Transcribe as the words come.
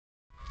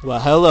Well,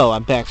 hello,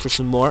 I'm back for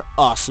some more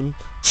awesome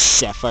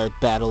Sapphire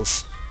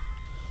battles.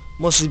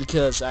 Mostly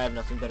because I have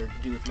nothing better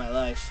to do with my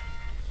life.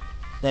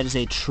 That is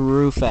a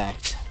true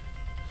fact.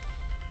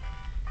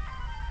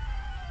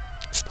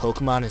 This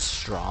Pokemon is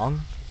strong?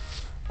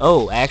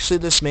 Oh, actually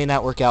this may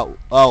not work out.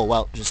 Oh,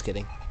 well, just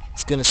kidding. I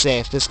was gonna say,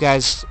 if this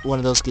guy's one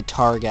of those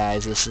guitar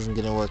guys, this isn't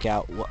gonna work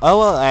out well. Oh,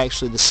 well,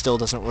 actually this still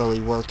doesn't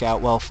really work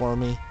out well for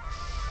me.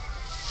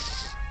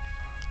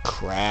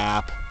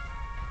 Crap.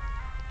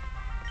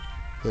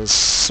 His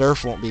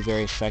Surf won't be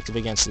very effective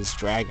against this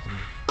dragon.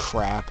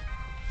 Crap.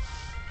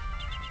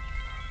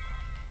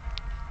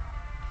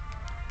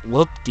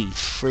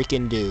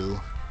 Whoop-de-freaking-do.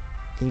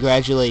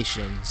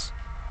 Congratulations.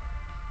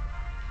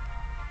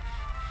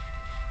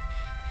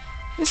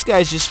 This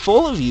guy's just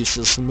full of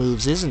useless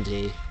moves, isn't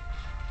he?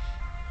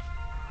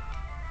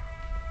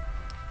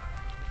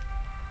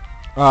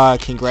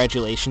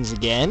 Congratulations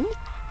again?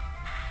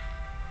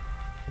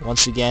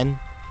 Once again,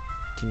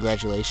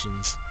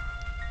 congratulations.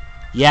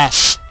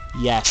 Yes!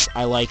 Yes,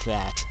 I like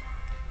that.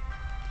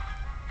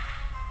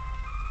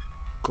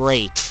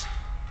 Great.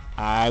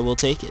 I will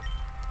take it.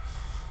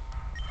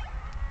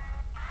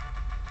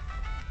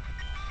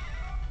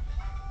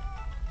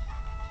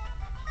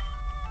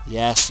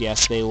 Yes,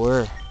 yes, they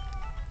were.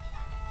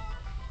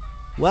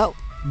 Well,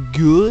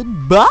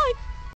 goodbye.